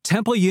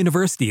Temple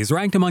University is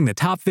ranked among the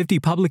top 50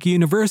 public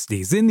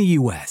universities in the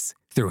U.S.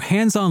 Through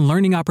hands-on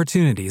learning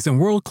opportunities and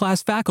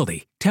world-class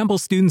faculty, Temple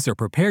students are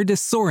prepared to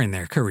soar in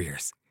their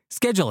careers.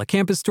 Schedule a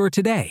campus tour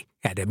today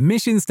at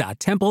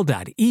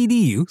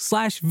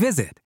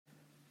admissions.temple.edu/visit.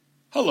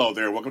 Hello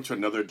there. Welcome to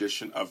another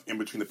edition of In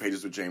Between the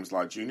Pages with James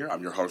Lott Jr.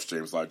 I'm your host,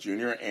 James Lott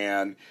Jr.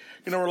 And,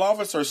 a lot of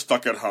us are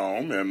stuck at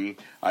home, and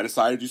I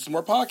decided to do some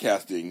more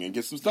podcasting and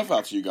get some stuff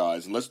out to you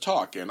guys, and let's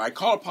talk. And I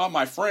called upon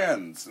my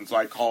friends, and so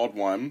I called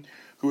one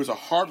who is a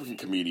hardworking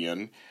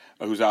comedian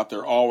who's out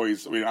there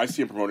always. I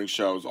see him promoting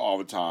shows all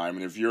the time,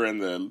 and if you're in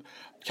the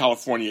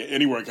California,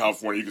 anywhere in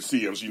California, you can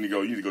see him, so you need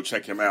to go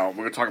check him out.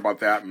 We're going to talk about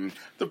that and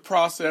the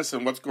process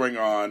and what's going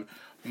on.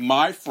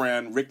 My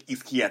friend, Rick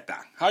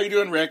Izquieta. How you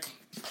doing, Rick?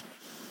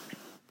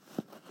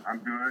 I'm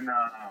doing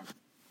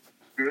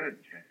good,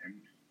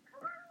 James.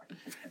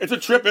 It's a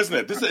trip, isn't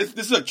it? This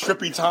is a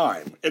trippy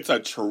time. It's a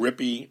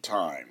trippy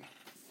time.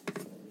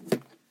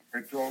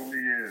 It totally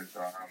is.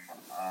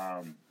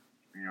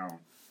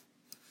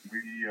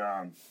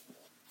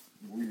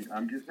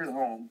 I'm just at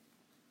home,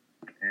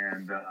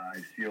 and I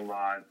see a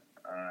lot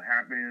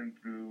happening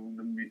through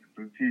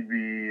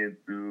TV and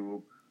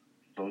through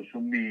social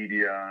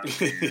media.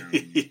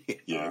 And,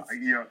 yes.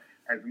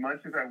 As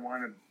much as I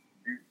want to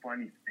do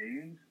funny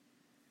things,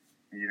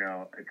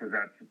 because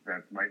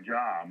that's my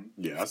job.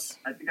 Yes.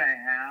 I think I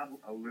have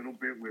a little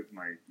bit with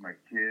my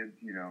kids,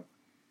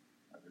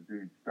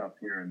 doing stuff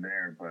here and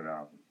there,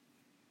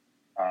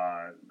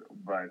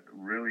 but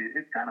really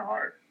it's kind of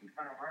hard. It's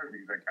kind of hard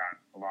because I got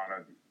a lot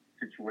of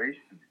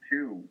situations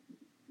too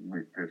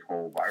with this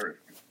whole virus.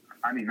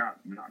 I mean, not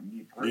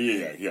me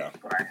personally. Yeah.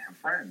 But I have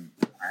friends.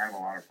 I have a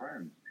lot of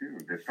friends too.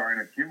 They're starting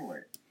to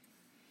accumulate.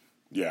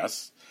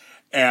 Yes.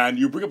 And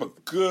you bring up a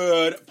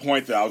good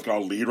point that I was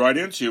going to lead right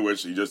into,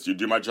 which you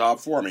do my job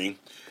for me.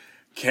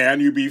 Can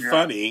you be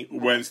funny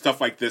when stuff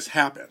like this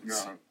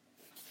happens?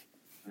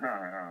 No.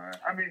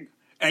 I mean,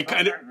 and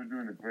guys are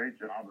doing a great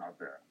job out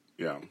there.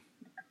 Yeah.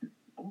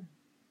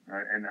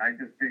 And I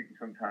just think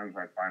sometimes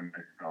I find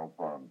myself,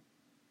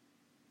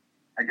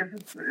 I guess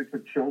it's a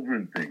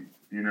children thing,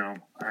 I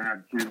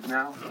have kids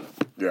now.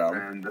 Yeah.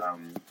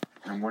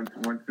 And once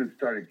this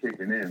started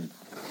kicking in,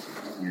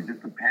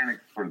 just the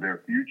panic for their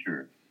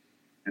future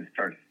just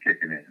starts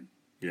kicking in.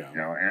 Yeah.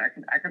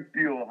 And I can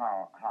feel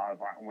how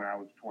when I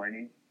was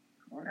 20,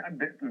 I've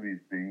been through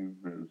these things,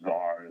 the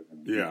czars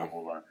and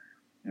people,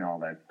 all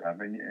that stuff,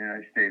 and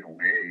I stayed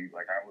away.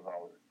 Like I was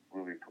always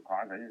really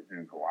precautionary. I just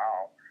didn't go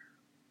out.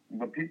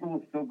 But people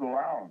will still go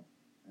out,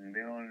 and they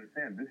don't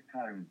understand.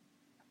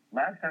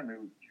 Last time it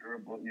was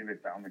curable. They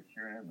found the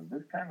cure in it, but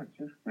this time it's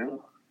just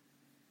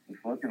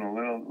it's looking a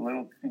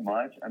little too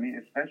much. I mean,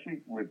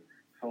 especially with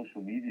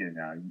social media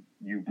now,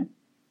 you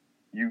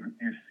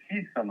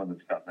see some of the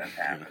stuff that's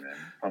happening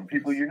from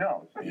people so you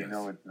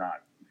know it's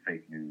not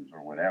fake news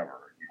or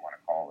whatever you want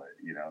to call it,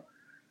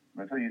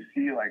 But so you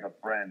see like a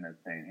friend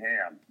that's saying, "Hey,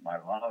 my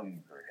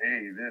lungs," or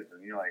 "Hey, this,"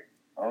 and you're like,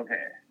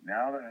 "Okay,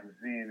 now that I'm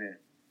seeing it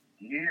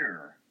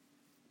here,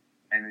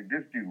 and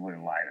this dude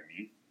wouldn't lie to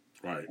me,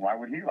 right? Why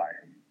would he lie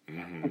to me?"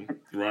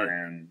 Mm-hmm. Right.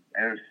 and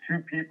there's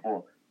two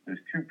people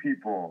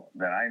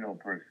that I know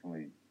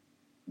personally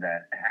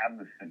that have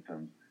the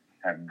symptoms,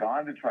 have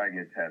gone to try to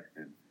get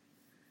tested,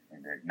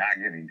 and they're not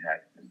getting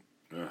tested.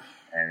 Ugh.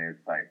 And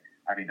it's like,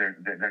 I mean,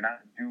 they're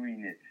not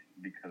doing it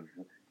because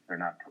they're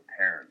not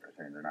prepared. They're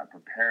saying they're not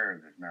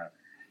prepared. There's not,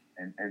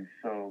 and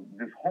so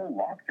this whole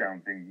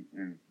lockdown thing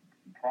is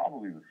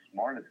probably the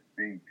smartest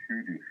thing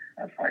to do.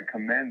 That's why I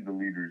commend the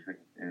leaders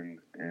in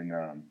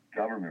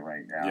government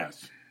right now.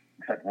 Yes.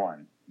 Except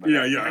one.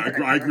 Yeah,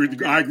 I agree.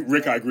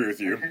 Rick, I agree with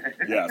you.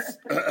 Yes.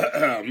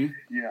 I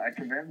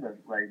commend them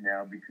right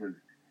now because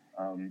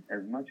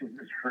as much as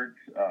this hurts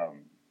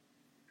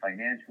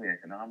financially,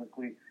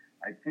 economically,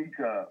 I think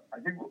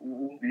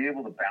we'll be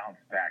able to bounce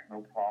back.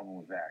 No problem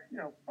with that.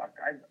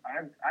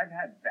 I've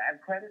had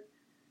bad credit,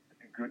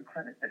 good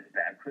credit, and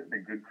bad credit,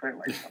 and good credit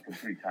like fucking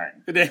 3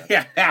 times.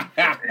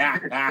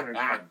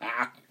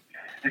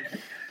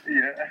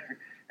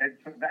 And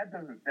so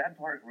that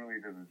part really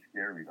doesn't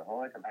scare me.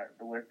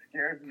 What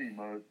scares me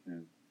most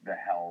is the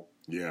health.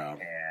 Yeah.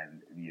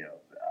 And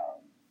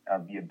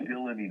the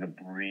ability to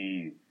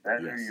breathe.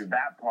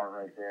 That part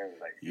right there is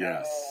like,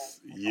 yes.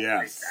 Take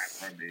that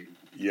from me.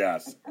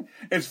 Yes.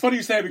 It's funny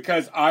you say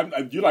because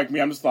you like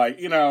me. I'm just like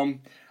I'm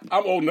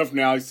old enough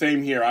now.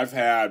 Same here. I've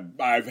had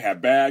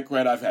bad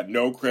credit. I've had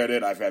no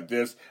credit. I've had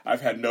this.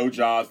 I've had no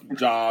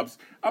jobs.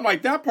 I'm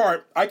like that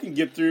part I can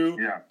get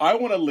through. Yeah. I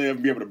want to live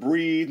and be able to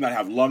breathe, not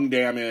have lung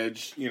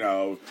damage.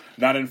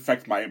 Not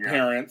infect my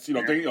parents.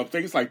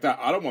 Things like that.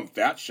 I don't want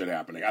that shit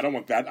happening. I don't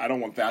want that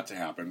to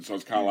happen. So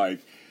it's kind of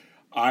like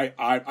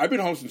I've been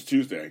home since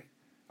Tuesday.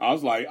 I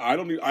was like, I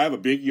have a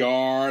big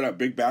yard, a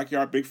big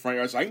backyard, big front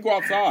yard, so I can go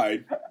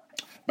outside.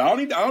 But I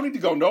don't need to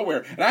go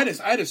nowhere. And I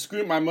had to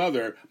scream my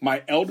mother,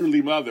 my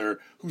elderly mother,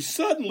 who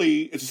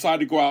suddenly has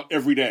decided to go out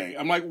every day.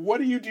 I'm like, what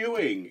are you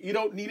doing? You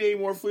don't need any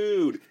more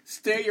food.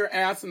 Stay your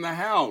ass in the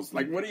house.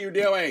 Like, what are you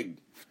doing?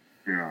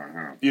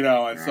 Yeah.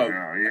 And so.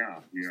 Yeah.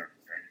 You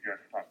got to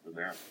talk to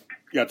them.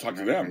 You got to talk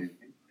to them.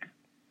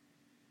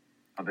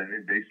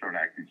 They start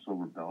acting so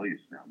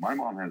rebellious now. My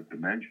mom has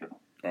dementia.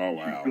 Oh,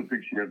 wow. She still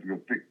thinks she has to go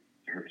pick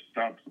her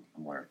stuff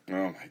somewhere. Oh,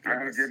 my goodness. I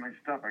gotta get my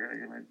stuff.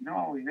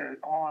 No,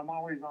 I'm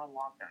always on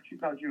lockdown. She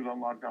thought she was on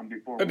lockdown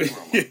before we were on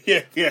lockdown.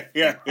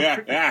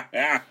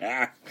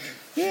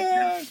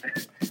 Yeah.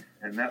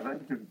 And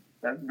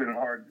that's been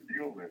hard to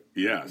deal with.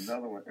 Yes.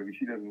 Another one, I mean,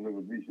 she doesn't live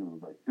with me. She lives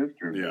with my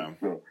sister. Yeah. It's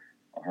still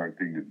a hard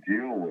thing to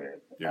deal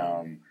with.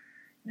 Yeah.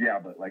 Yeah,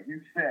 but like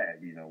you said,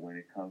 when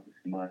it comes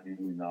to money,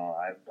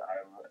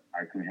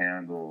 I can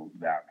handle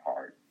that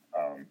part.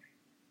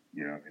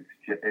 It's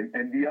just,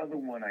 and the other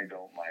one I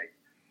don't like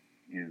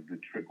is the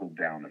trickle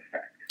down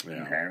effect.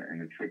 Yeah. Okay?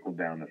 And the trickle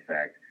down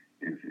effect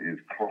is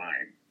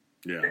crime.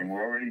 Yeah. And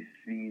we're already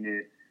seeing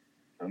it.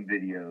 Some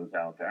videos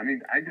out there. I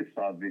mean, I just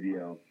saw a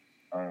video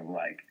of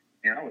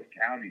I was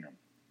counting them,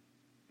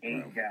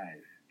 8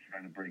 guys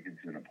trying to break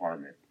into an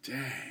apartment.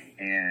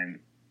 Dang.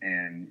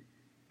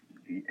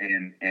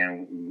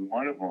 And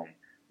one of them,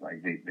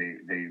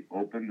 they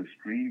open the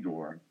screen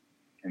door,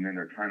 and then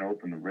they're trying to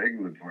open the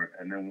regular door,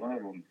 and then one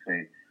of them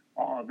saying,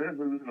 "Oh, there's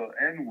a little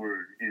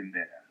N-word in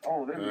there.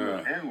 Oh, there's a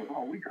little N-word.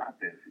 Oh, we got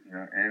this."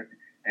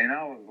 And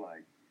I was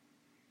like,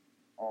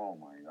 "Oh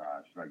my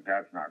gosh,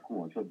 that's not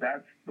cool." And so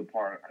that's the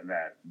part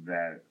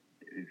that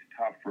is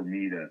tough for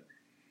me to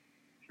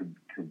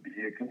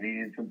be a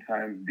comedian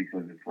sometimes,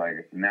 because it's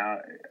like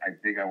now I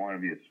think I want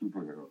to be a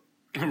superhero.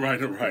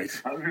 Right.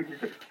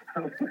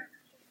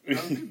 I'm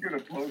just going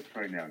to post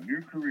right now.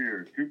 New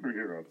career,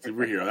 superhero.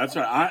 Superhero. That's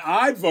right.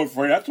 I'd vote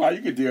for it. That's why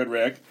you could do it,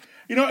 Rick.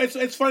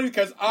 It's funny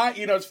because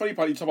it's funny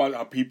you talk about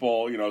how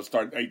people,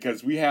 start,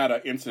 because we had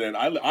an incident.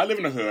 I live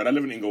in the hood. I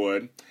live in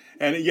Inglewood.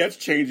 And it's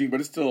changing, but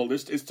it's still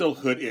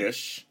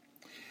hood-ish.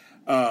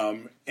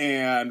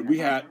 And we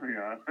had,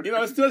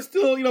 it's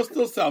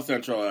still South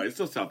Central. It's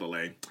still South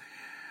LA.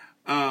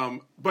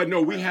 But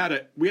no, we had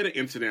an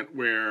incident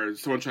where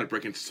someone tried to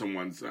break into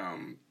someone's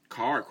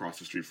car across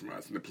the street from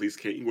us, and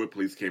Inglewood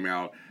police came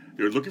out.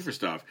 They were looking for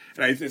stuff,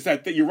 and it's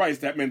that thing. You're right.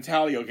 It's that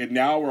mentality. Okay,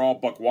 now we're all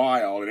buck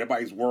wild, and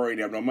everybody's worried.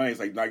 They have no money. It's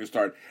like now you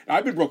start. And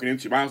I've been broken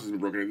into. My house has been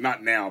broken into.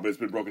 Not now, but it's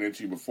been broken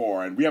into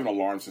before, and we have an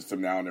alarm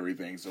system now and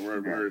everything. So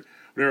we're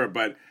whatever.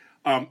 But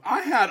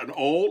I had an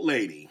old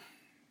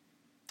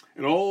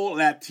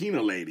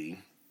Latina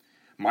lady,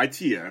 my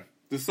tia,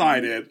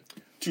 decided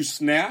to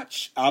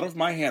snatch out of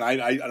my hand.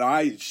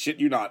 I shit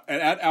you not,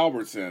 at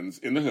Albertsons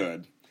in the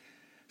hood.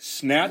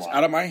 Snatch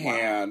out of my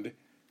hand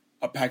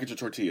a package of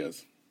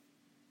tortillas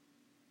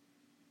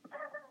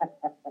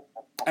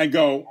and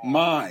go,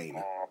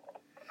 "Mine."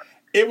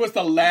 It was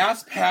the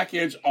last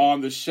package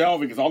on the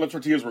shelving because all the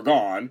tortillas were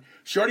gone.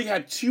 She already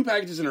had 2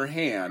 packages in her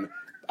hand.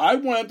 I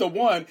wanted the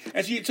one,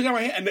 and she took out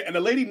my hand, and the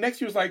lady next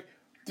to me was like,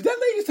 "Did that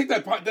lady just take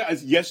that?" I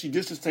said, "Yes, she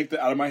did just take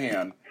that out of my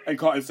hand and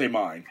call and say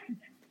mine."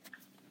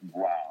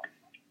 Wow.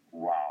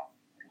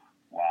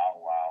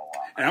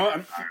 And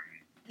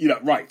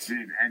right.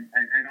 Dude, and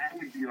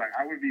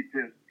I would be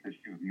pissed because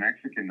she was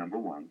Mexican, number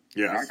one.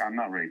 Yes. I'm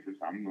not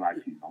racist. I'm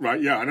Latino.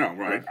 Right, yeah, I know,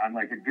 right. But I'm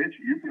like, bitch,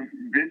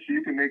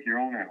 you can make your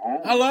own at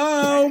home. Hello?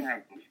 I don't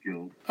have those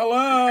skills.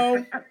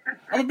 Hello?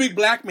 I'm a big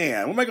black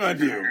man. What am I going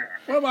to do?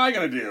 What am I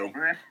going to do?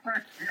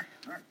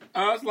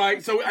 I was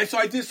like,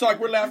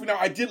 we're laughing now.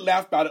 I did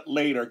laugh about it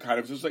later, kind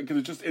of, just like,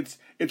 because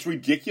it's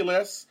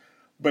ridiculous,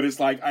 but it's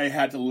like I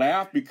had to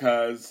laugh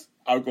because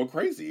I would go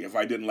crazy if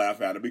I didn't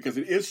laugh at it because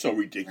it is so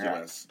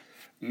ridiculous. Yeah.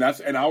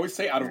 And I always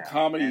say out of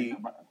comedy.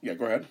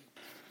 Go ahead.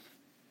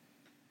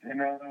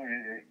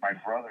 My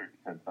brother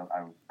said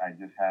something. I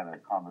just had a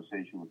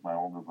conversation with my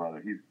older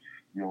brother. He's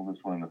the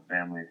oldest one in the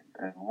family,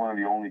 and one of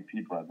the only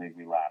people that make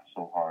me laugh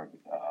so hard.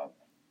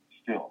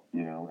 Still,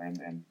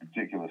 and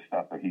ridiculous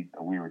stuff. But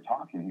we were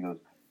talking. He goes,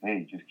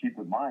 "Hey, just keep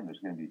in mind, there's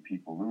going to be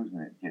people losing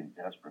it, getting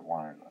desperate,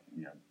 wanting,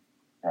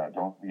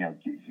 don't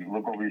you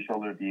look over your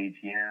shoulder at the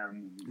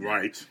ATM,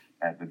 right?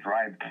 At the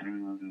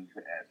drive-thrus,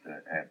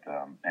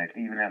 at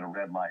even at a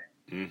red light.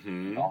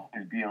 Mm-hmm.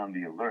 Always be on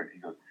the alert." He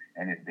goes,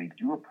 "And if they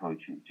do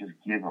approach you, just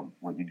give them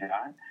what you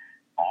got.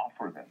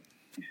 Offer them."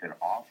 He said,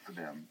 "Offer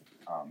them.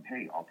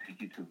 Hey, I'll take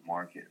you to the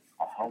market.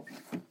 I'll help you."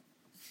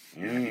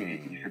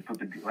 He said, "Put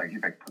the gun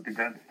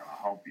down. I'll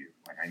help you.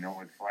 Like I know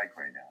what it's like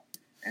right now."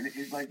 And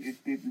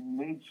it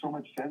made so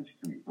much sense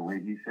to me the way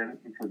he said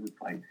it, because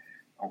it's like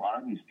a lot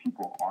of these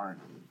people aren't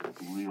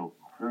real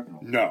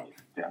criminals. No,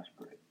 they're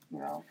desperate.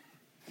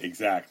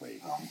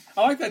 Exactly.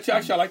 I like that too.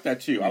 Actually, I like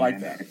that too. I like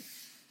that.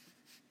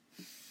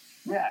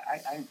 Yeah,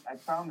 I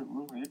found it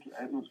really interesting.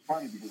 It was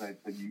funny because I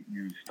said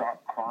you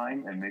stop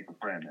crime and make a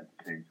friend at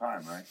the same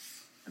time, right?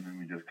 And then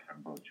we just kind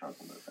of both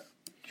chuckled at that.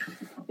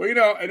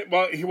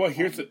 Well,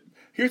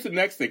 here's the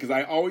next thing, because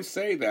I always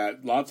say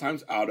that a lot of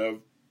times out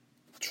of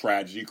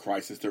tragedy,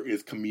 crisis, there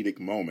is comedic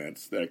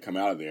moments that come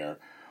out of there.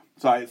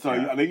 I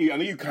think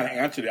you kind of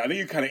answered it. I think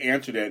you kind of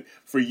answered it.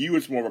 For you,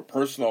 it's more of a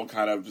personal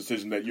kind of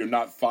decision that you're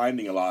not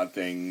finding a lot of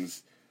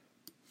things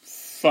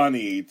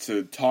funny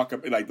to talk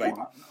about.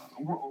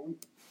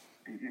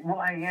 Well,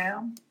 I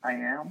am,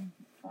 and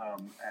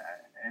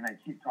I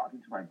keep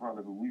talking to my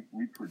brother. But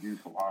we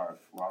produce a lot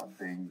of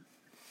things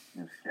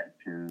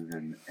sketches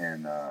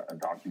and a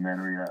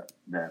documentary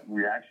that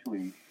we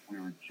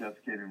were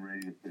just getting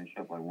ready to finish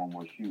up like one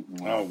more shoot.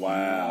 Oh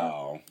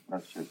wow!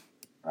 Let's just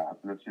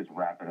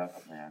wrap it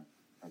up, man.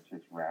 Let's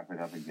just wrap it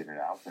up and get it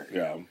out there.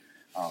 Yeah.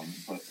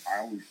 But I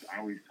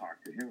always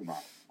talk to him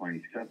about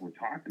funny stuff. We're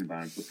talking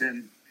about it, but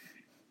then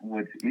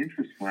what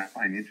I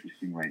find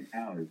interesting right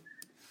now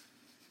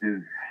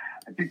is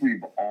I think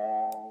we've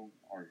all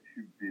are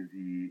too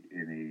busy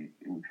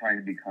we're trying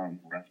to become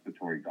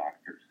respiratory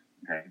doctors.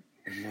 Okay.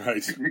 Right. I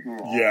think we're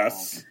all,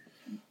 yes.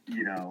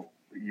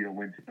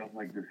 When stuff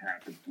like this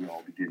happens, we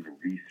all begin to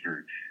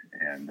research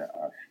and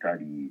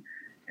study,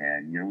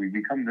 and we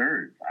become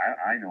nerds.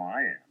 I know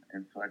I am,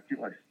 and so I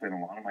feel I spend a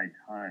lot of my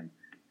time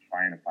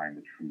trying to find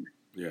the truth.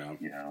 Yeah.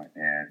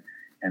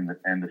 And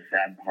the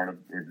sad part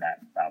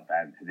about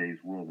that in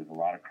today's world is a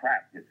lot of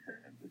crap gets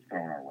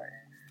thrown our way.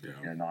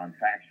 Yeah.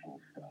 Non-factual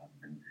stuff,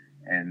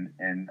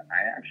 and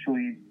I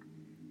actually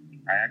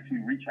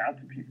reach out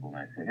to people and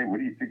I say, hey, what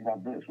do you think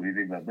about this? What do you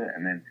think about that?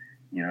 And then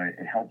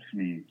it helps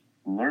me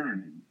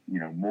learn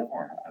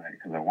more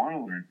because I want to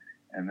learn.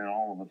 And then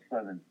all of a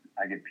sudden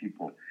I get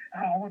people,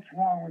 oh, what's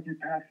wrong with you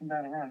passing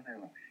that around? They're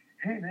like,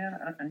 hey man,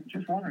 I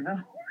just want to know.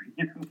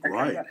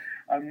 Right.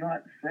 I'm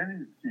not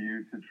sending it to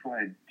you to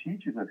try and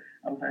teach you.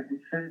 I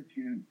just send it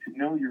to you to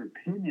know your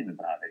opinion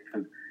about it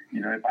because.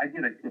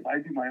 If I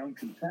do my own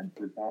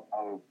consensus,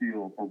 I'll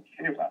feel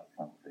okay about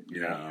something.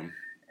 Yeah.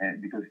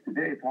 And because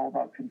today it's all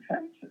about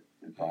consensus.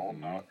 It's all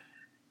about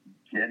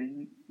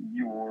getting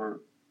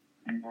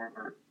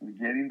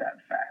getting that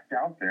fact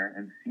out there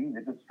and seeing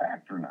if it's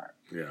fact or not.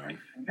 Yeah.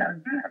 You got to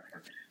do that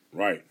first.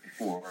 Right.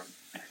 Before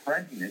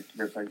spreading it,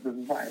 just like this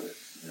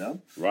virus.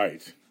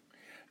 Right.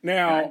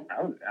 Now,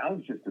 I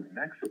was just in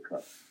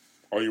Mexico.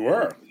 Oh, you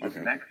were? Okay.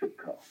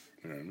 Mexico.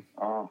 Mm-hmm.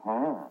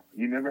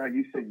 You remember how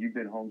you said you've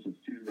been home since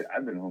Tuesday?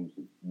 I've been home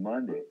since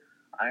Monday.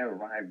 I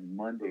arrived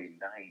Monday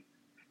night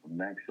from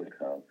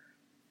Mexico.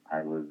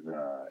 I was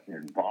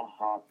in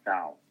Baja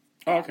South.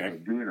 Oh, okay. I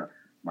was doing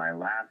my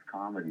last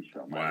comedy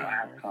show.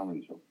 Last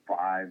comedy show.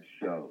 5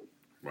 shows.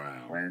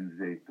 Wow.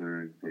 Wednesday,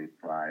 Thursday,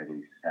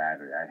 Friday,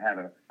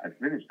 Saturday. I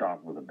finished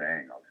off with a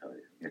bang, I'll tell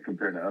you.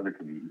 Compared to other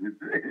comedians.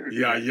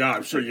 Yeah,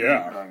 I'm sure,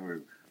 yeah.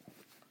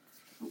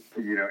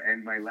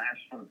 And my last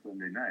show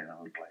Sunday night,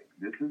 I was like,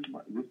 this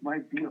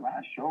might be the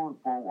last show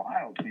for a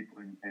while,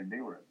 people, and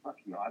they were a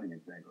sucky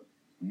audience. And I go,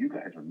 you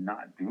guys are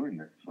not doing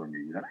this for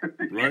me,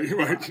 Right.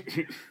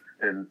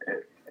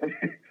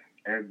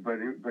 But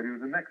it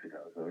was in Mexico,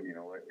 so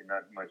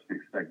not much to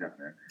expect down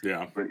there.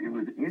 Yeah. But it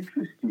was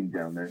interesting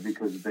down there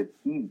because the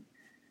heat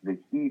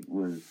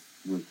was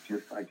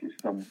just like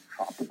some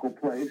tropical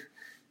place.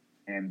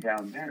 And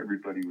down there,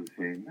 everybody was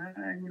saying,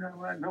 you know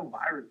what? No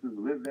viruses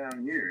live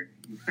down here.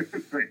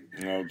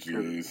 Oh,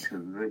 jeez.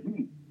 Because of the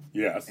heat.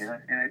 Yes. And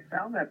I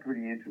found that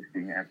pretty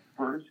interesting. At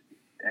first,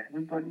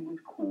 everybody was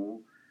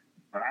cool,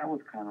 but I was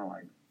kind of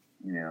like,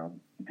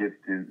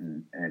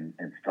 distant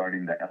and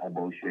starting the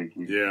elbow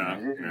shaking. Yeah.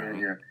 And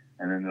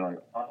then they're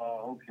like,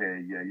 oh,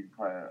 okay, yeah, you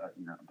probably,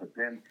 But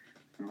then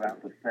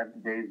throughout the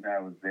 7 days that I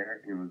was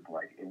there, it was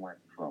like it went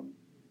from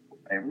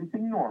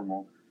everything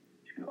normal.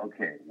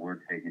 Okay, we're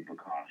taking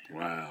precautions.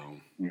 Wow.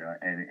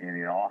 And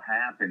it all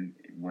happened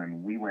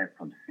when we went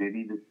from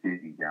city to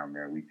city down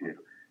there. We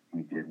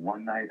did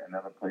one night,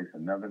 another place,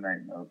 another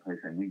night, another place,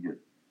 and we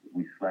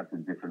slept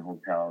in different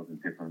hotels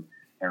and different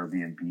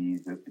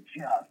Airbnbs. It was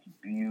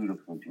just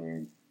beautiful,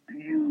 James.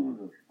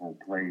 Beautiful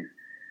place,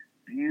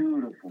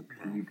 beautiful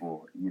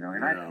people.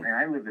 And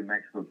I lived in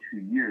Mexico 2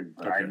 years,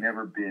 but okay. I'd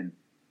never been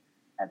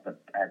at the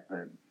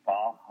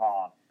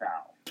Baja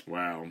South.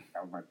 Wow.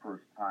 That was my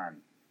first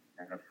time.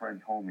 And a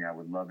friend told me I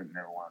would love it and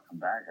never want to come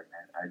back. And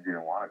I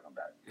didn't want to come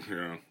back.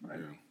 Yeah.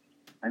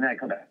 And then I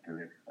come back to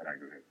this, and I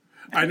go this.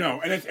 I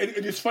know. And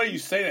it's funny you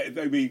say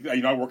that. I mean,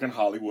 I work in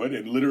Hollywood,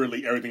 and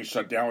literally everything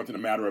shut down within a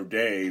matter of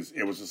days.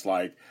 It was just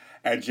like,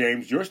 and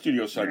James, your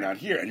studio shutting down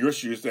here, and your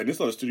studio, and this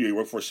other studio you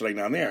work for shutting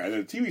down there, and then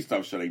the TV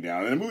stuff shutting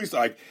down, and the movies,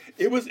 like,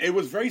 it was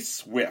very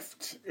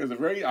swift. It was a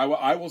very,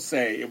 I will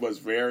say, it was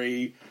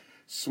very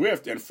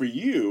swift. And for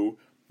you,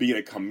 being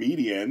a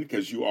comedian,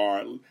 because you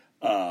are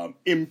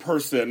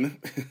in-person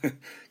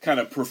kind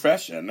of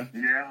profession.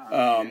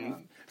 Yeah.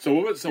 So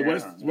what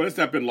has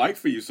that been like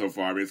for you so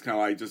far? I mean, it's kind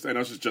of like I know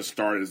it's just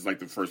started. It's like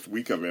the first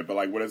week of it, but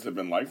like, what has it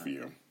been like for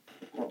you?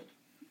 Well,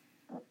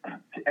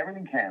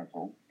 everything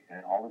canceled,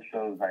 and all the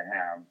shows I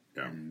have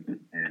in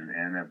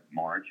end of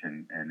March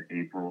and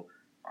April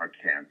are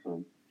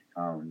canceled.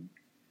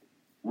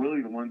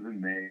 Really, the ones in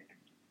May,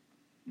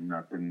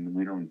 nothing.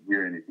 We don't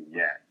hear anything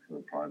yet, so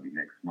it'll probably be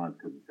next month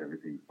because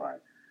everything's by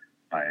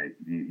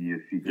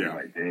you see day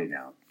by day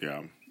now.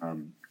 Yeah.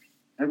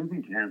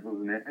 Everything canceled,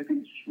 and I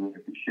think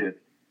it's shift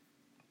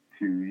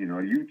to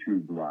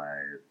YouTube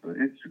Live,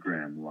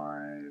 Instagram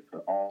Live,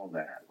 all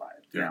that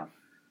live. Yeah. Now,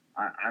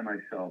 I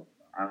myself,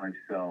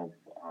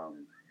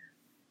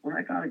 when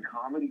I got in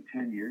comedy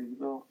 10 years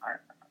ago,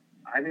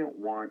 I didn't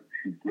want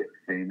to get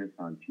famous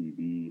on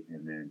TV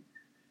and then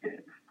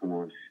get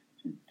forced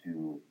to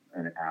do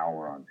an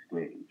hour on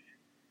stage.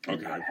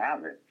 Okay. I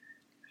have it.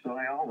 So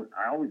I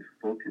always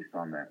focused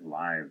on that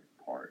live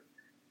part.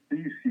 So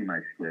you see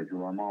my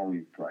schedule. I'm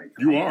always like,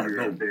 you are. Here,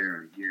 no,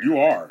 there, here. You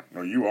are.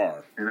 No, you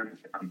are. And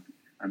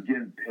I'm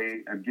getting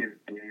paid. I'm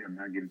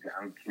not getting paid.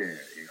 I don't care.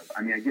 You know?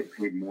 I mean, I get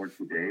paid more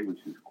today,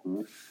 which is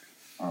cool.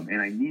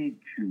 And I need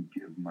to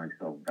give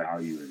myself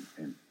value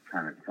and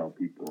kind of tell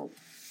people,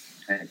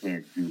 I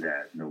can't do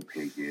that, no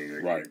pay gig,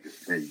 or right.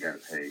 Just say you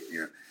got to pay.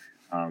 You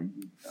know,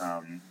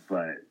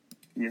 but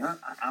you know,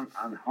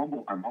 I'm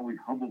humble. I'm always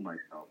humble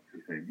myself to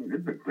say, this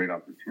is a great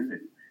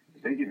opportunity.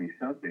 If they give me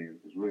something,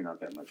 it's really not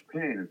that much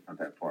pain. It's not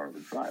that far of a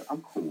drive.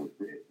 I'm cool with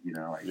it. You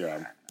know,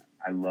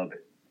 I love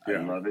it.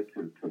 Yeah. I love it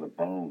to the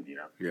bone, you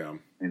know? Yeah.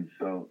 And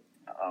so,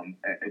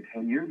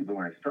 10 years ago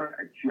when I started,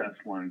 I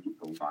just wanted to get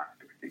the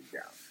lock stick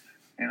down.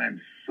 And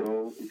I'm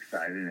so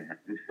excited and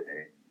have to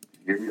say,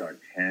 here we are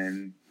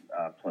 10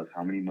 plus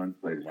how many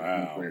months later? Wow.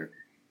 6 months later.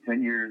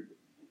 10 years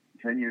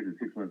and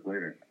 6 months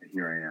later,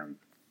 here I am.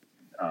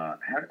 I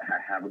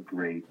have a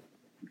great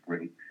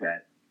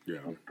set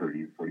of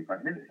 30 to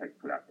 45 minutes I can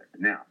put out there.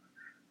 Now,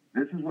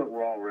 this is what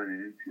we're all running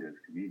into as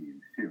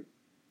comedians, too.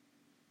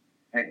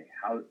 Hey,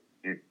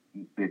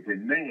 if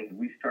in May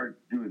we start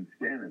doing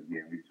stand-up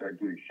again, we start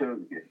doing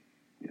shows again,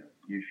 you know,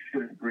 you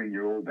shouldn't bring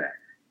your old acts.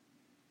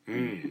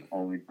 You should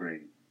only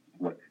bring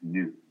what's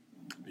new.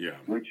 Yeah.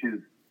 Which is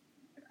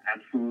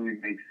absolutely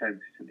makes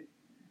sense to me.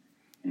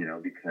 You know,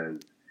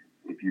 because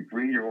if you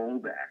bring your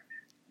old act,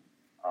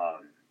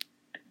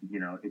 you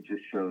know, it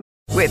just shows.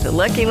 With the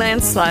Lucky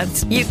Land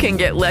Slots, you can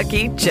get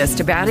lucky just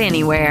about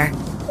anywhere.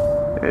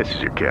 This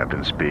is your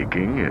captain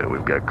speaking.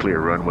 We've got clear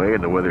runway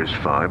and the weather's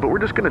fine, but we're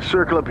just going to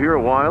circle up here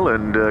a while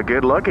and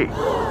get lucky.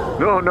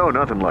 No,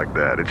 nothing like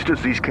that. It's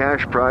just these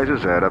cash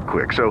prizes add up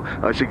quick. So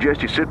I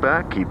suggest you sit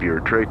back, keep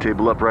your tray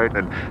table upright,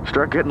 and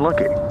start getting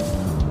lucky.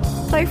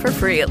 Play for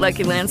free at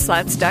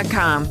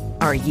LuckyLandSlots.com.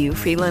 Are you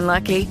feeling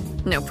lucky?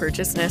 No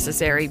purchase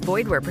necessary.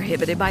 Void where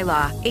prohibited by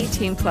law.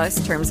 18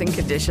 plus terms and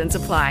conditions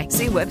apply.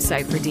 See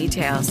website for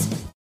details.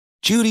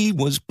 Judy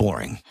was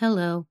boring.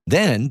 Hello.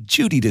 Then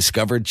Judy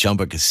discovered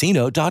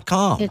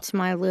ChumbaCasino.com. It's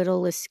my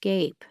little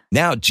escape.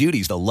 Now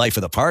Judy's the life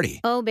of the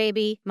party. Oh,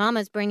 baby,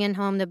 mama's bringing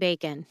home the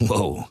bacon.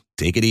 Whoa,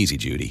 take it easy,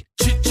 Judy.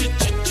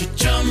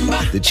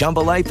 The Chumba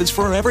life is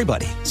for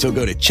everybody. So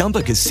go to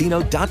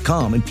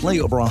ChumbaCasino.com and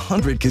play over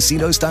 100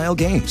 casino-style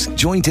games.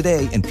 Join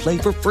today and play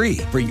for free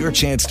for your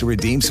chance to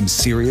redeem some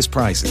serious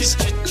prizes.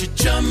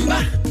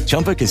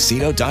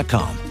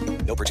 ChumbaCasino.com.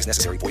 No purchase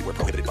necessary. Void where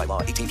prohibited by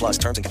law. 18 plus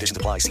terms and conditions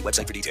apply. See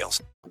website for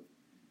details.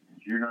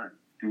 You're not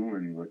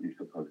doing what you're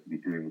supposed to be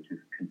doing, which is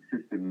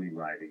consistently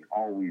writing,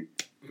 always,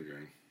 you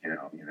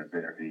know, in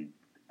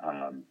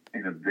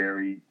a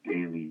very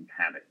daily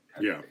habit.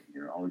 Yeah.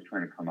 You're always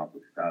trying to come up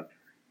with stuff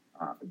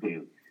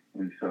daily.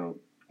 And so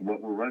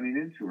what we're running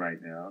into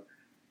right now,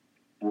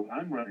 what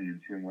I'm running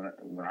into and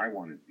what I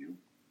want to do,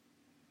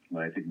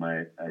 what I think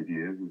my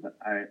idea is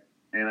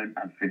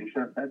I'm finished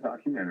up that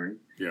documentary.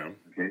 Yeah.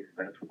 Okay, so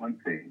that's one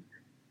thing.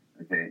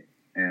 Okay,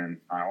 and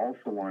I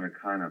also want to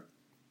kind of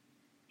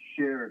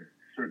share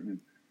certain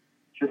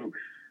jokes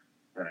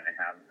that I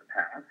have in the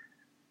past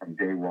from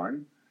day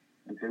one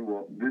and say,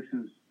 well, this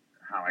is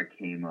how I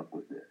came up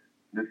with this.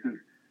 This is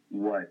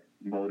what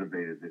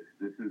motivated this.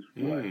 This is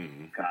what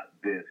got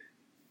this,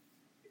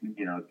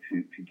 you know,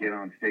 to get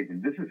on stage.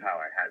 And this is how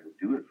I had to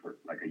do it for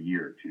like a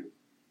year or two,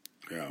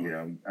 you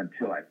know,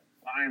 until I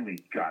finally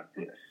got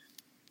this.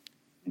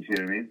 You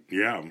see what I mean?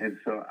 Yeah. And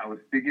so I was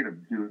thinking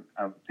of doing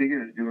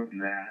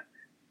that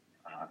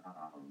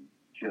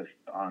just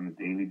on a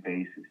daily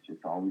basis,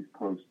 just always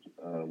post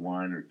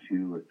 1 or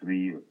 2 or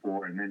 3 or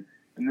 4, and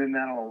then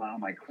that'll allow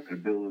my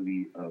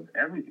credibility of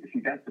everything.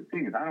 See, that's the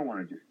thing is I don't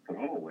want to just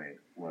throw away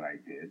what I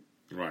did,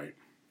 right?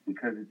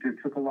 Because it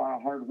took a lot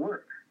of hard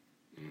work,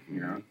 you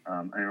know.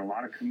 And a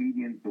lot of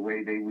comedians, the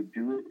way they would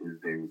do it is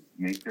they would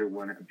make their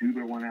 1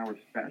 hour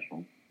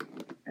special,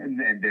 and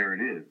there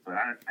it is. But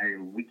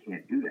we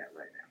can't do that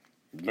right now.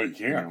 No, you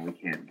can't. You know, we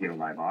can't get a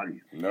live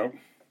audience. Nope.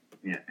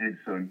 Yeah, and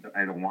so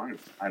I don't want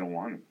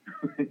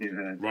to. You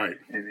know? Right.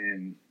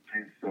 And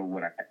so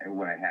what I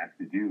have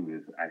to do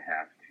is I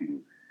have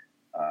to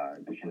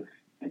just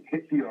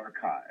hit the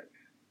archives.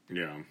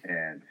 Yeah.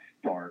 And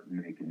start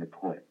making the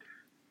clips.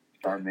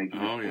 Start making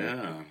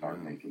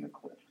the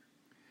clips.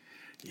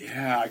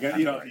 Yeah, I got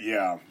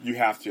you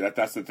have to.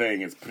 That's the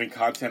thing. It's putting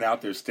content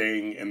out there,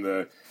 staying in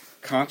the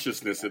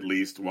consciousness at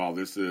least while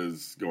this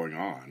is going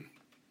on.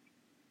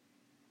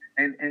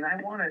 And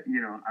I want to,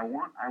 you know, I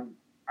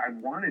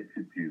wanted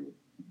to do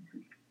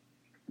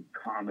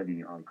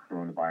comedy on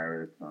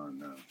coronavirus,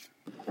 on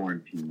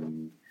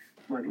quarantine,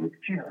 but it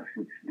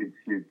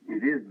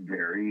is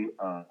very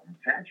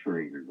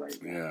saturated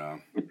right now. Yeah,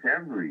 it's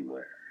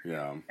everywhere.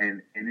 Yeah,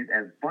 and it,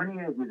 as funny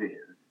as it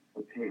is,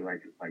 okay,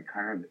 like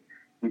kind of,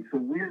 it's a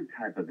weird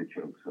type of the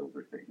jokes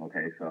over thing.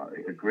 Okay, so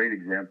a great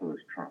example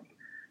is Trump.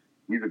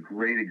 He's a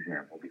great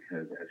example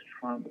because as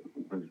Trump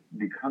was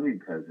becoming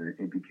president,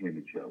 it became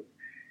a joke.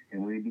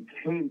 And when he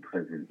became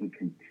president, he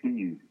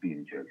continued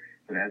being a joke.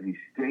 But as he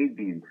stayed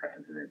being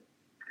president,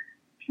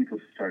 people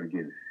started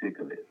getting sick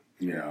of it,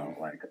 you know,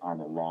 like on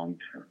the long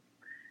term.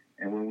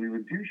 And when we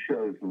would do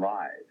shows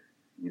live,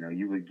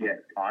 you would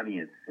get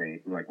audience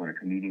saying, like when a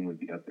comedian would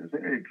be up there and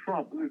say, hey,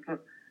 Trump.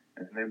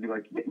 And they'd be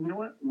like, yeah, you know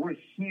what? We're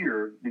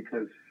here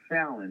because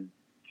Fallon,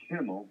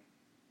 Kimmel,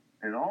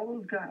 and all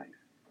those guys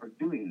are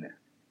doing that.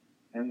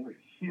 And we're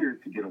here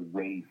to get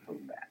away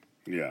from that.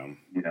 Yeah.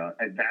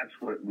 And that's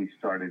what we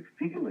started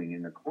feeling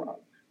in the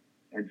clubs.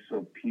 And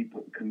so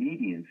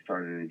comedians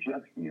started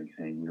adjusting and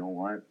saying, you know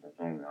what?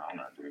 I'm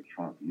not doing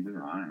Trump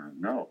either. I don't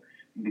know.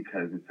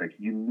 Because it's like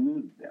you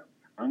lose them.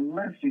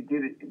 Unless you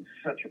did it in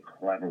such a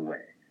clever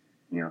way.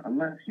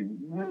 Unless you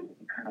really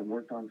kind of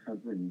worked on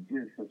something and you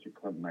did it in such a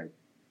clever way.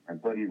 My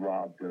buddy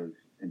Rob does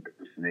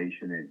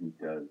impersonation and he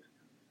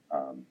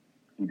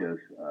does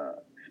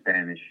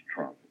Spanish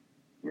Trump,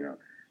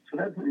 So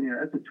that's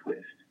a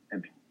twist,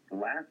 and people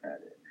laugh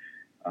at it.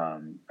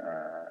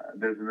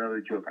 There's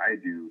another joke I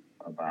do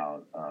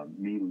about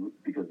me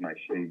because my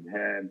shaved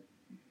head.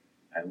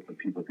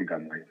 People think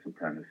I'm white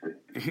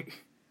supremacist,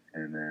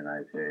 and then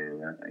I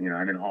say,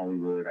 I'm in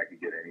Hollywood. I could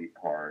get any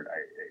part.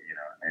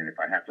 And if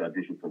I have to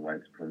audition for white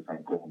supremacists,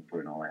 I'm going for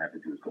it. And all I have to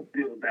do is go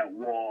build that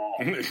wall.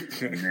 And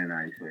then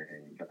I say,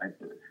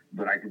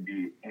 but I could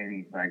be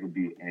any. I could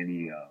be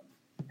any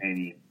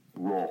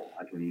role.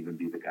 I can even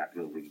be the guy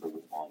building the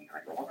wall. And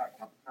I go,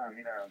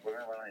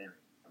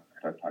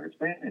 start talking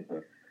Spanish.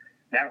 So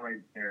that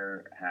right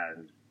there has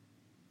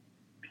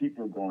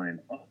people going,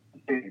 oh,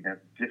 okay,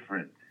 that's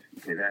different.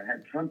 Okay, that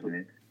had Trump in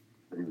it,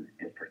 but it was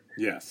different.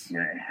 Yes.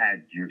 It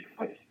had your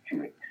twist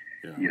to it.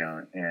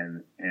 Yeah.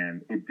 And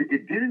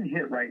it didn't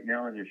hit right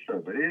now on your show,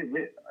 but it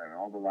hit on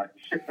all the live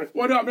shows.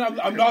 Well, no,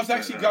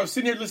 I was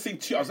sitting here listening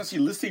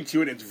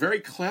to it. It's very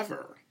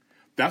clever.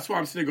 That's why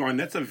I'm sitting there going,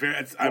 that's a very,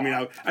 I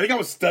think I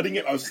was studying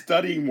it. I was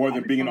studying more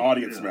than being an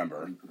audience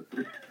member.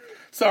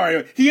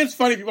 Sorry. He is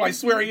funny, people. I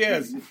swear he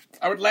is.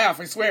 I would laugh,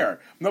 I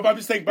swear. No, but I'm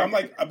just thinking,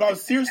 I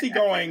was seriously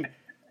going,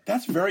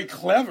 that's very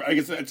clever. I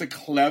guess it's a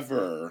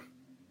clever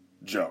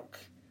joke.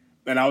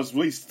 And I was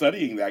really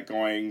studying that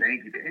going.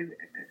 Thank you.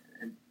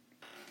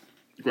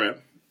 Go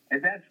ahead.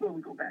 And that's where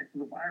we go back to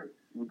the virus.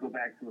 We go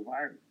back to the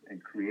virus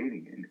and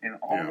creating it. And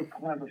all the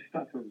clever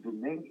stuff has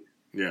been made.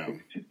 Yeah.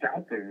 It's just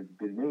out there. It's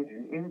been made.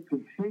 And it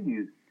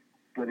continues.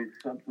 But it's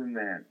something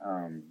that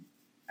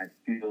I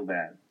feel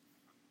that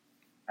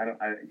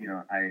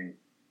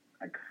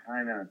I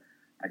kind of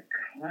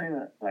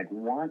like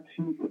want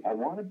to. If I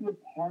want to be a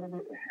part of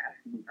it, it has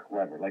to be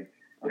clever. Like,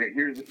 okay,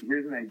 here's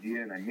an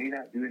idea, and I may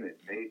not do it.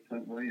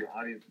 One of your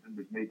audience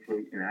members may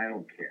take, and I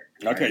don't care.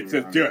 Okay,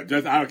 just do it.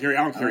 I don't care.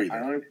 I don't care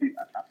either.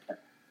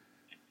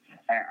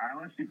 I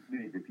honestly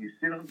believe if you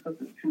sit on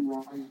something too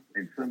long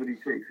and somebody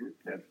takes it,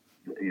 that's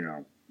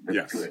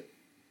good.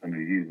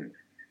 Somebody's using it.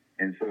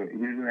 And so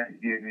here's an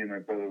idea me and my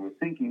brother were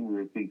thinking. We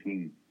were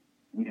thinking,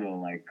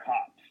 like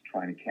cops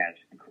trying to catch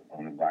the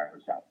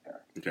coronavirus out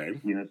there. Okay.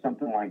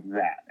 Something like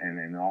that. And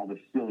then all the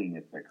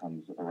silliness that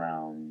comes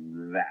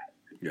around that.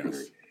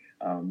 Yes.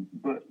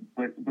 But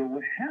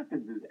what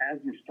happens is as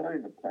you're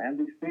starting to plan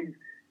these things,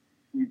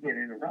 you get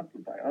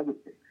interrupted by other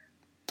things.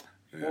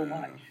 So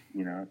much,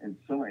 and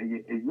so,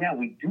 yeah,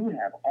 we do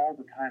have all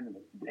the time in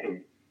the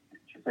day.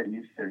 Just like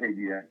you said, hey,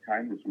 do you have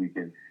time this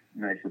weekend?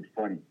 And I said,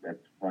 funny. That's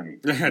funny.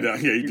 No, yeah,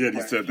 you did.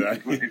 You said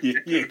that.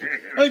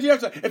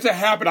 It's a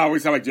habit. I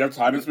always have, like, do you have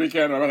time this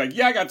weekend? And I'm like,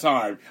 yeah, I got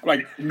time. I'm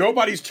like,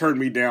 nobody's turned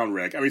me down,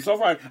 Rick. I mean, so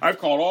far, I've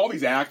called all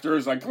these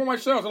actors, like, come on my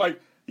show. They're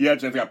like, yeah,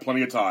 Jen's got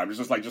plenty of time. It's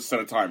just like, just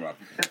set a time up.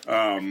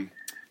 So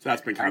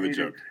that's been kind of the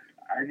joke.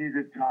 I need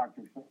to talk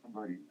to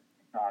somebody.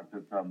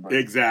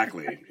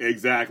 Exactly.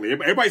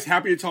 Everybody's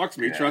happy to talk to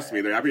me. Yeah. Trust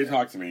me, they're happy to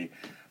talk to me.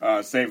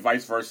 Same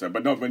vice versa.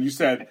 But no, when you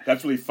said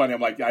that's really funny,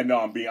 I'm like, I know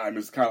I'm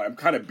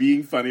kind of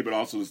being funny, but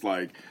also just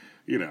like,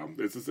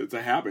 it's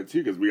a habit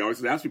too, because we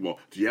always ask people,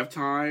 do you have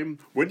time?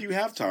 When do you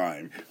have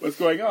time? What's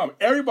going on?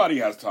 Everybody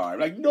has time.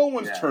 Like, no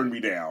one's turned me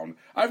down.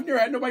 I've never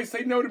had nobody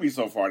say no to me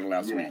so far in the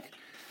last week.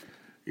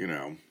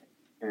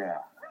 Yeah.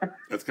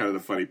 That's kind of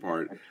the funny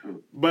part.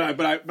 But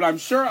I'm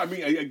sure, I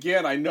mean,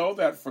 again, I know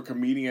that for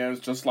comedians,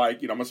 just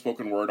like, I'm a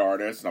spoken word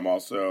artist, and I'm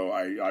also,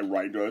 I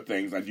write other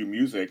things, I do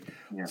music.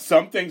 Yeah.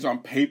 Some things on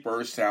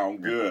paper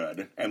sound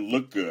good and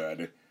look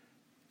good,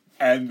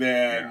 and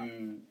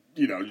then,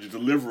 you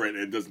deliver it,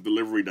 and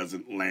delivery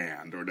doesn't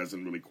land, or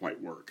doesn't really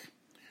quite work.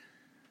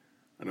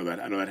 I know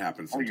that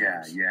happens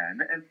sometimes.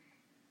 And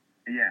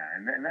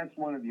that's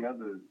one of the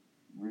other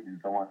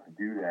reasons I want to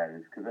do that,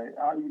 is because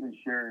I'll even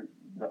share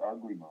the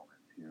ugly moments.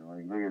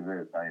 Like, look at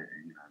this.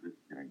 This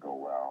didn't go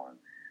well,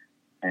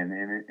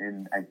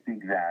 and I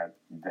think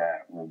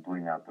that will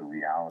bring out the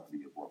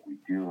reality of what we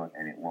do,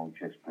 and it won't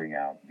just bring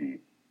out the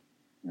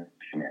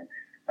shit.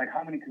 Like,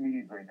 how many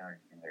comedians right now are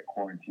in their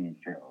quarantine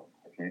shows,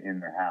 in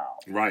their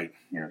house, right?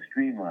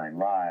 Streamline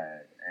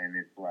live, and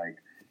it's like,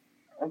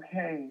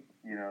 okay,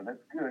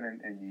 that's good,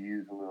 and you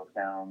use a little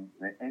sound,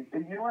 and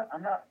you know what?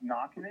 I'm not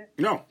knocking it.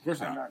 No, of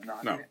course I'm not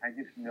knocking it. I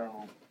just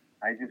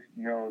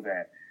know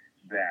that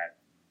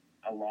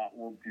a lot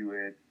will do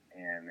it,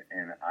 and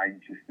I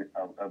just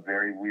a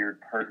very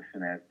weird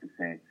person as to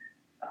say,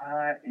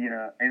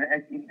 and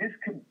this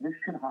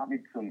could haunt me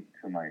to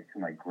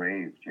my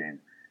grave, James.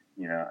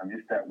 You know, I'm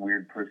just that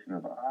weird person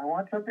of, I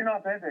want something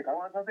authentic. I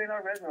want something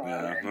original.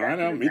 Yeah, I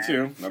know. Me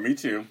too. No, me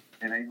too.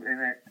 And I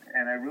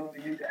really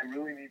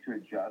need to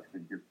adjust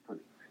and just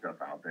put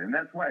stuff out there. And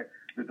that's why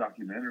the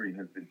documentary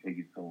has been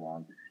taking so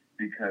long,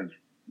 because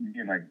me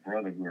and my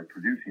brother, who are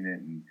producing it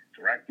and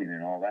directing it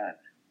and all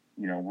that,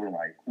 you know, we're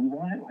like, we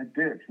want it like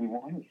this. We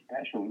want it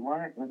special. We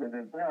want it blah, blah,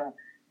 blah, blah.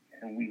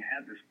 And we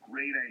had this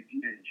great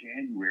idea in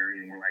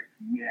January, and we're like,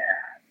 yeah,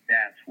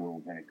 that's where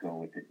we're going to go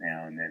with it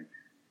now. And then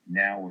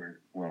now we're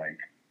like,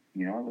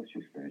 you know what, let's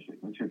just finish it.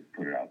 Let's just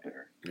put it out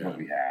there, what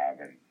we have,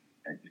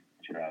 and just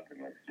put it out there,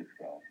 and let's just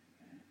go.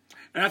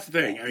 And that's the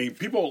thing. I mean,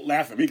 people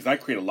laugh at me because I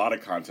create a lot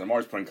of content. I'm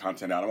always putting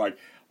content out. I'm like,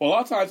 well, a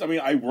lot of times, I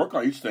mean, I work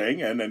on each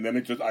thing, and then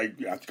it just, I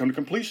have to come to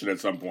completion at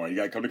some point. You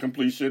got to come to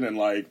completion and,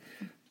 like,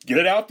 get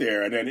it out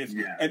there. And then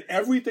and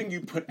everything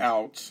you put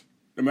out,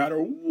 no matter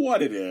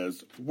what it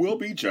is, will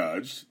be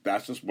judged.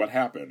 That's just what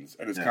happens.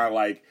 And it's kind of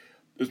like,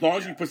 as long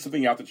as you put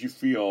something out that you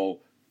feel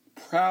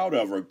proud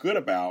of or good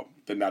about,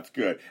 then that's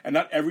good. And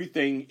not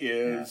everything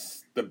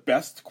is the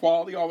best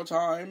quality all the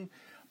time,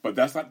 but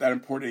that's not that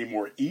important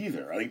anymore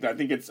either. I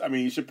think it's, I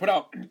mean, you should put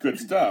out good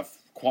stuff,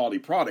 quality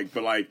product,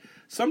 but like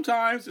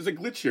sometimes there's a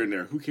glitch here and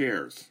there. Who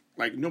cares?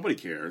 Like nobody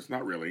cares,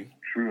 not really.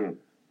 True.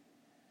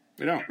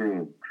 They don't.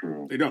 True.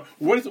 They don't.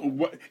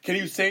 What can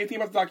you say anything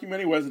about the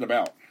documentary? What is it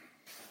about?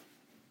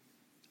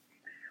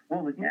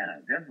 Well, yeah,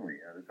 definitely.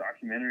 The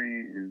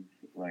documentary is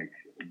like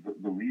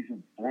the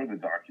reason for the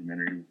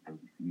documentary was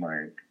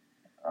my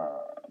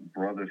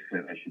brother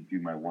said I should do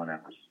my 1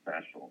 hour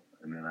special.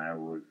 And then I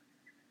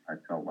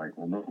felt like,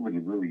 well, nobody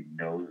really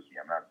knows me.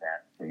 I'm not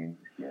that famous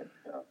yet.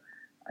 So.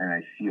 And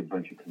I see a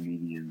bunch of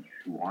comedians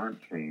who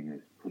aren't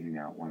famous putting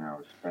out 1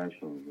 hour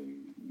specials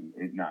and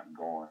it not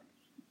going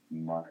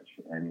much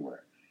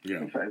anywhere. Yeah.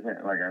 And so I was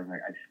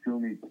like, I still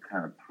need to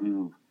kind of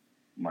prove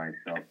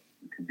myself.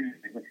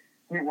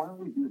 Hey, why don't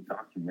we do a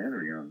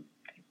documentary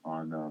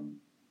on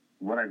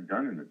what I've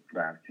done in the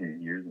last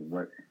 10 years and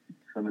what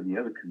some of the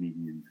other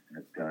comedians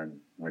have done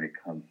when it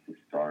comes to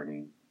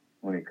starting,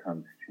 when it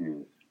comes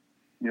to,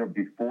 you know,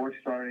 before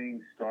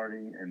starting,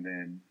 and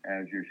then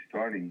as you're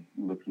starting,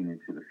 looking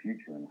into the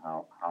future and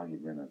how you're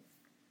going to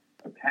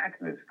attack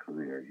this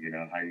career, you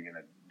know, how you're going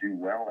to do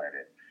well at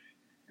it.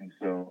 And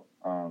so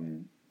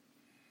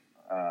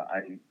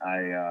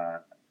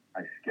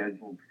I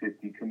scheduled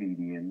 50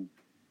 comedians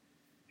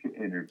to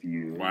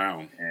interview.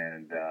 Wow.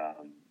 And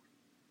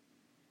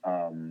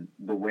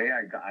the way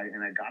I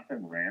got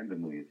them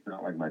randomly. It's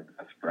not like my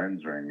best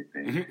friends or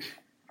anything.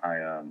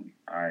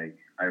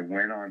 I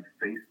went on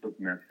Facebook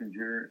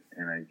Messenger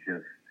and I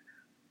just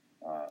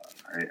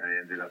I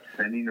ended up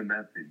sending a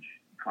message,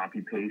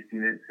 copy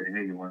pasting it, saying,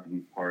 hey, you want to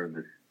be part of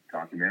this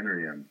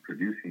documentary I'm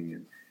producing,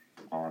 and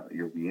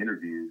you'll be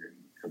interviewed, and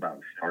it's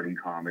about starting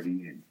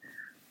comedy,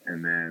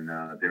 and then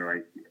they're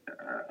like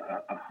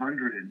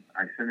 100.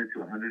 I sent it to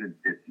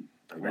 150.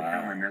 I went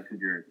down my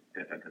messenger.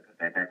 That's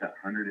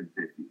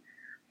 150.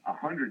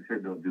 100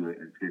 said they'll do it,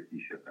 and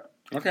 50 showed up.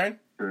 Okay.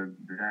 So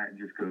that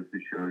just goes to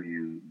show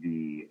you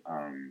the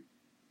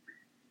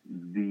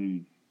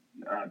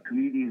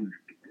comedian's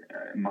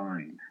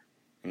mind.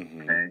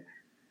 Mm-hmm. Okay,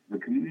 the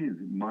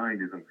comedian's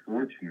mind is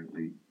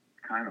unfortunately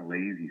kind of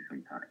lazy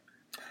sometimes.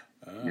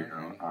 You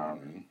know,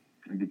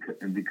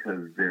 and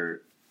because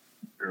their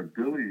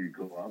ability to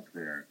go up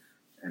there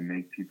and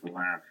make people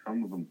laugh,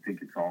 some of them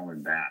think it's all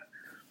in that,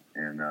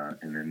 and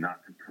then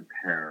not to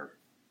prepare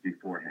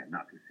beforehand,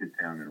 not to sit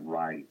down and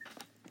write,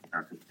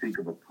 not to think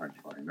of a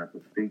punchline, not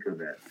to think of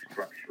that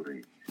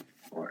structuring,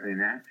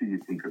 and after you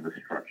think of the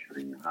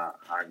structuring, how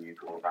do you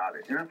go about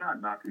it? And I'm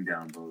not knocking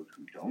down those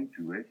who don't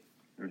do it.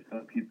 There's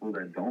some people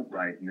that don't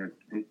write, and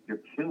they're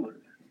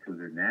killers because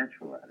they're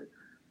natural at it.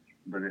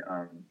 But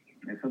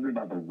it's something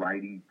about the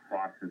writing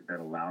process that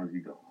allows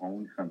you to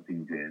hone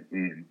something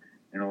in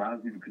and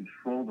allows you to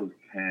control those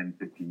 10,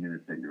 15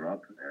 minutes that you're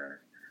up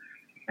there,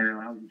 and it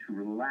allows you to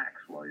relax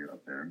while you're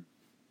up there.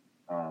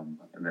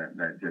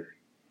 That just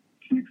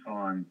keeps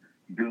on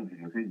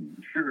building within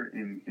you. Sure,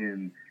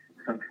 in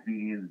some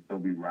comedians, they'll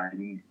be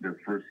writing their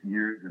first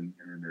years, and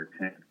in their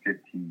 10th,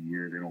 15th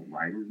year, they don't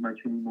write as much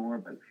anymore,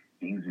 but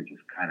things are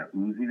just kind of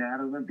oozing out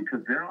of them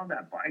because they're on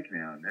that bike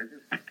now, and they're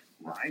just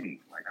writing.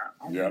 Like,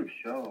 I'll do a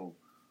show.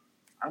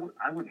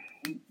 I would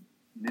hate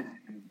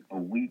missing a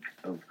week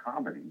of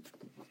comedy,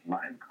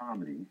 live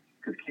comedy,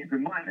 because keep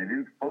in mind, I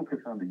didn't focus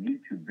on the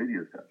YouTube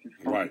video stuff, just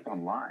focus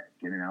on live,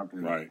 getting out there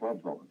in the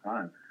clubs all the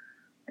time.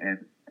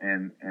 And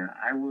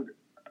I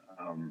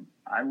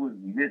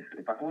would miss,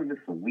 if I would miss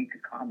a week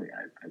of comedy,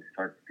 I'd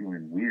start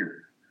feeling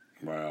weird.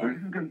 Wow. So this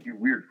is going to be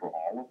weird for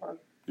all of us.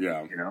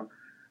 Yeah. You know?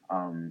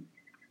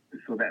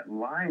 So that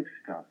live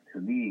stuff to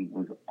me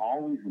was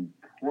always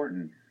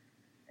important,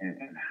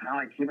 and how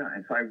I came out.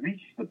 And so I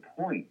reached the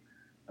point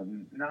of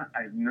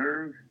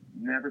nerves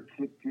never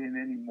kicked in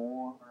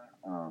anymore.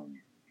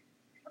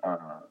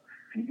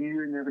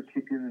 Fear never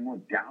kicked in anymore.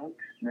 Doubt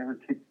never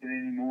kicked in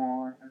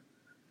anymore.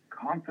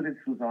 Confidence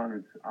was on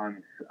its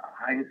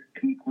highest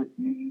peak with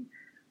me.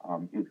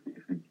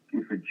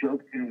 If a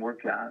joke didn't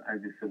work out, I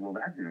just said, well,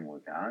 that didn't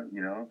work out,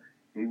 you know.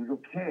 it was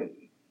okay.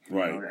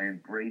 Right. I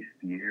embraced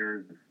the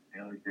errors, the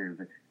failures.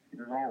 It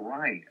was all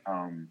right.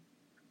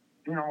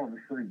 Then all of a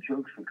sudden,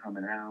 jokes were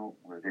coming out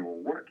where they were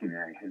working, and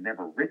I had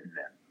never written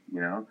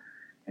them,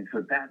 And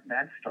so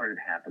that started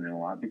happening a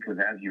lot because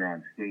as you're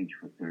on stage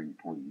for 30,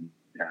 40 years,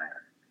 you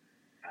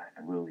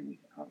gotta really,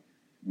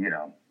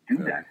 do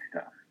that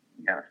stuff.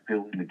 You gotta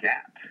fill in the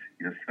gaps,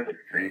 so to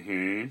say.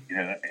 Mm-hmm.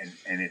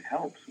 And it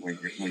helps when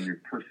your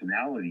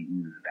personality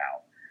oozes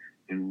out.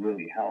 It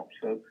really helps.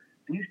 So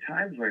these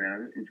times right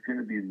now, it's going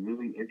to be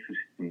really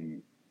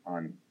interesting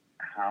on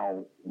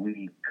how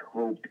we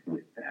cope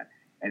with that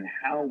and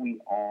how we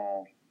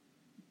all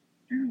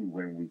do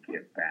when we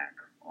get back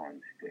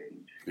on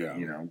stage. Yeah.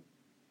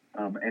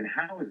 And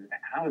how is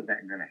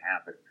that going to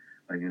happen?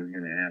 Like, is it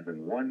going to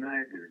happen one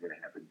night? Is it going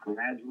to happen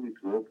gradually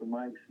through open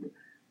mics?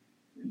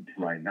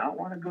 Do I not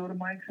want to go to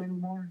mics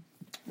anymore?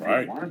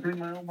 Right. Do I want to bring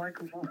my own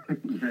microphone?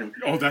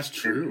 Oh, that's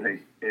true.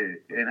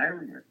 And I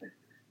remember,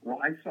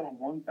 I saw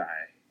one guy,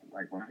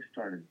 like when I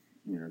started,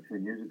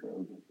 10 years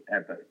ago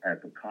at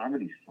the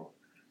Comedy Store.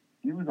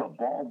 He was a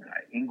bald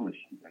guy, English.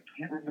 I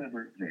can't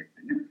remember his name.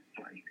 He was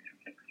funny.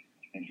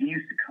 And he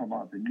used to come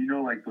up,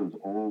 and like those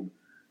old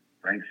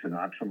Frank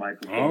Sinatra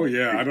microphones. Oh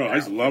yeah, I know.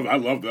 I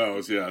love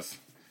those. Yes.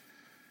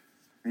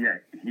 Yeah,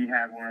 he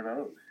had one of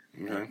those.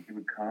 Okay. He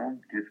would come,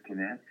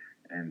 disconnect,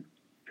 and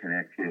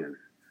connect his,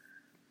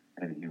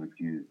 and he would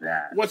use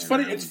that. What's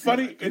funny? It's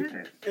funny.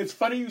 It's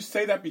funny you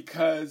say that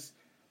because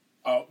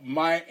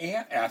my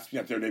aunt asked me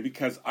that the other day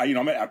because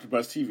I'm at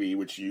AfterBuzz TV,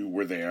 which you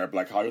were there,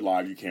 Black Hollywood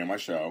Live. You came on my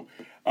show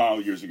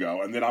years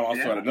ago, and then I'm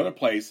also at another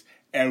place,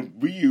 and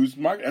we use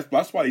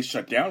that's why they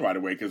shut down right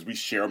away because we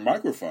share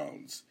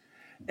microphones.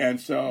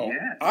 And so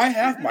I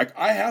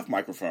have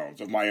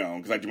microphones of my own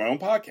because I do my own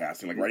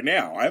podcasting. Like right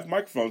now, I have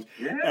microphones,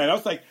 and I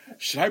was like,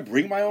 should I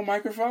bring my own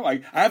microphone?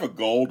 Like I have a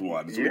gold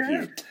one, with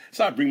you,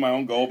 so I bring my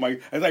own gold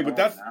mic. I was like,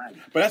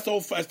 that's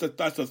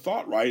the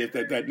thought, right?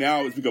 That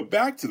now as we go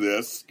back to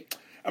this,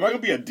 am I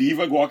going to be a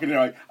diva walking in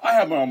like I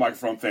have my own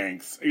microphone?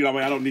 Thanks, I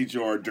don't need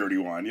your dirty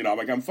one.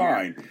 I'm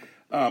fine.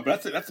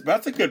 But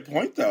that's a good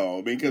point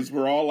though, because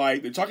we're all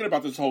like they're talking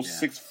about this whole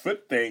 6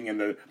 foot thing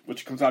and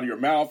which comes out of your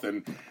mouth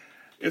and.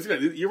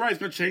 You're right. It's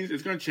going to change.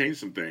 It's going to change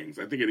some things.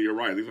 I think you're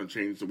right. It's going to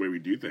change the way we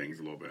do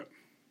things a little bit.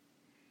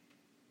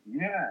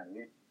 Yeah.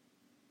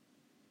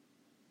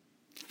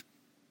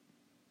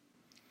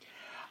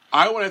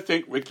 I want to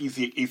thank Ricky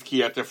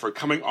Izquierdo for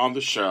coming on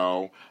the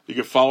show. You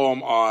can follow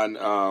him on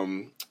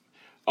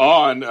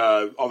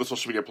all the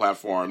social media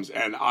platforms,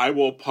 and I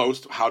will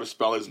post how to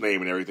spell his name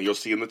and everything. You'll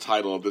see in the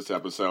title of this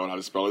episode how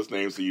to spell his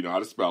name so you know how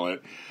to spell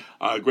it.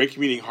 Great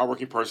comedian,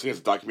 hardworking person. He has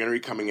a documentary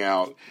coming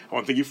out. I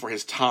want to thank you for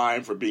his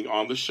time, for being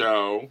on the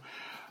show.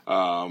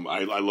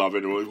 I love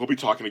it, and we'll be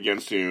talking again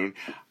soon.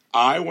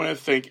 I want to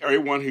thank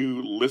everyone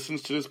who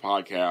listens to this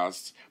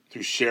podcast,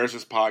 who shares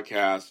this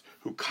podcast,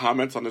 who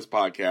comments on this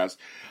podcast.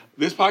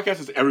 This podcast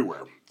is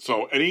everywhere.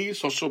 So any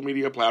social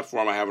media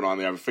platform, I have it on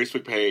there. I have a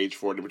Facebook page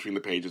for it, In Between the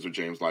Pages with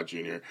James Lott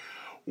Jr.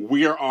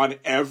 We are on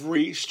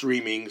every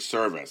streaming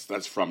service.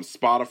 That's from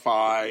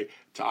Spotify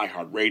to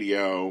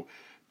iHeartRadio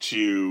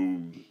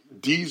to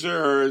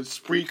Deezer,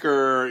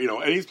 Spreaker, any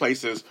of these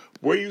places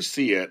where you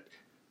see it.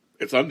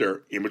 It's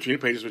under In Between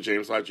the Pages with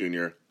James Lott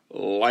Jr.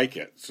 Like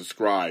it,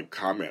 subscribe,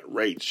 comment,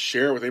 rate,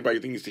 share with anybody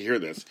who thinks needs to hear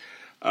this.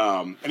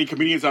 Any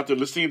comedians out there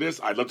listening to this,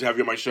 I'd love to have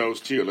you on my shows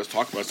too. Let's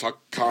talk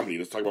comedy.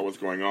 Let's talk about what's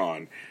going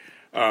on.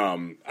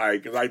 I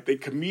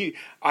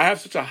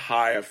have such a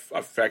high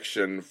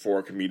affection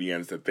for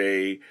comedians that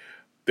they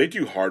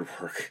do hard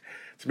work.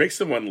 To make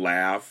someone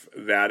laugh,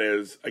 that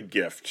is a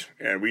gift,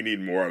 and we need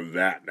more of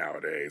that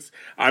nowadays.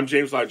 I'm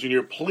James Lott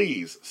Jr.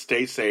 Please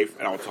stay safe,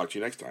 and I will talk to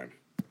you next time.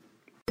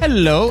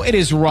 Hello, it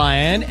is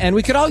Ryan, and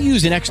we could all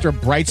use an extra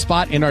bright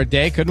spot in our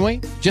day, couldn't we?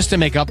 Just to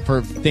make up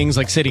for things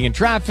like sitting in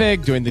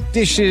traffic, doing the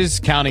dishes,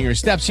 counting your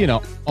steps,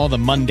 all the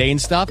mundane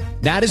stuff.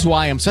 That is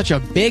why I'm such a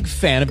big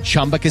fan of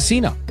Chumba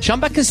Casino.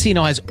 Chumba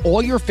Casino has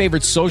all your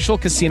favorite social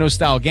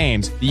casino-style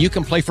games that you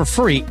can play for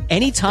free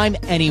anytime,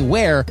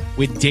 anywhere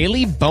with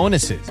daily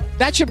bonuses.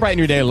 That should brighten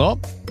your day a little.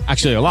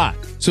 Actually, a lot.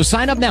 So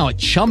sign up now at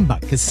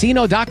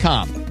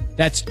ChumbaCasino.com.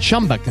 That's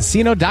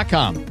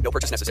ChumbaCasino.com. No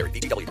purchase necessary.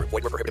 VGW Group.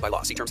 Void where prohibited by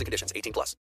law. See terms and conditions. 18+.